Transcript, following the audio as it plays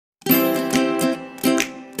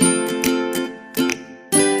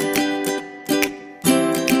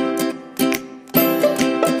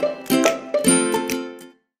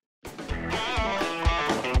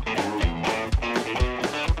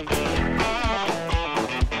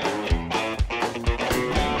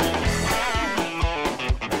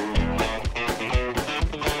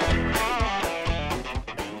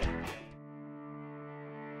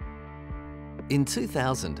In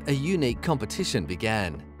 2000, a unique competition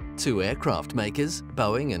began. Two aircraft makers,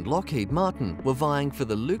 Boeing and Lockheed Martin, were vying for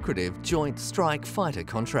the lucrative Joint Strike Fighter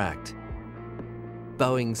contract.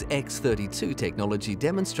 Boeing's X-32 technology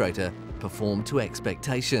demonstrator performed to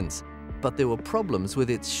expectations, but there were problems with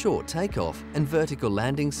its short takeoff and vertical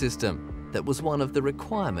landing system that was one of the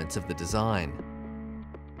requirements of the design.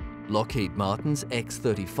 Lockheed Martin's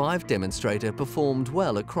X-35 demonstrator performed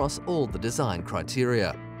well across all the design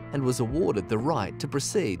criteria and was awarded the right to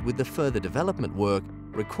proceed with the further development work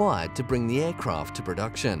required to bring the aircraft to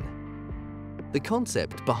production. The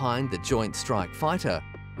concept behind the Joint Strike Fighter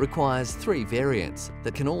requires 3 variants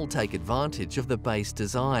that can all take advantage of the base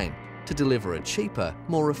design to deliver a cheaper,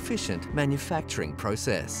 more efficient manufacturing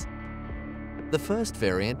process. The first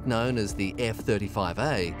variant, known as the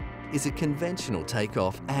F-35A, is a conventional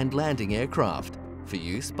takeoff and landing aircraft for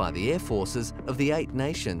use by the air forces of the 8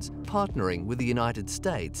 nations partnering with the United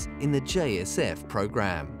States in the JSF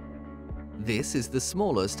program. This is the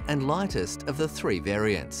smallest and lightest of the 3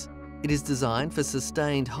 variants. It is designed for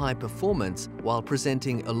sustained high performance while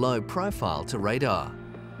presenting a low profile to radar.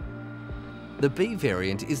 The B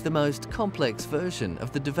variant is the most complex version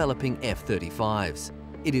of the developing F-35s.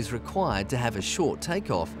 It is required to have a short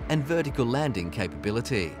takeoff and vertical landing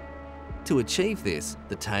capability. To achieve this,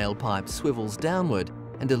 the tailpipe swivels downward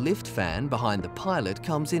and a lift fan behind the pilot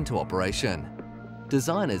comes into operation.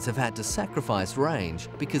 Designers have had to sacrifice range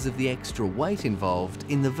because of the extra weight involved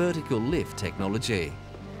in the vertical lift technology.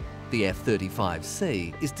 The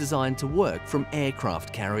F-35C is designed to work from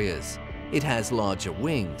aircraft carriers. It has larger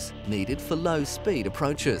wings, needed for low-speed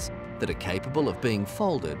approaches, that are capable of being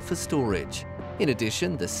folded for storage. In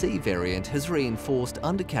addition, the C variant has reinforced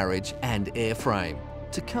undercarriage and airframe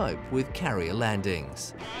to cope with carrier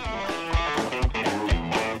landings.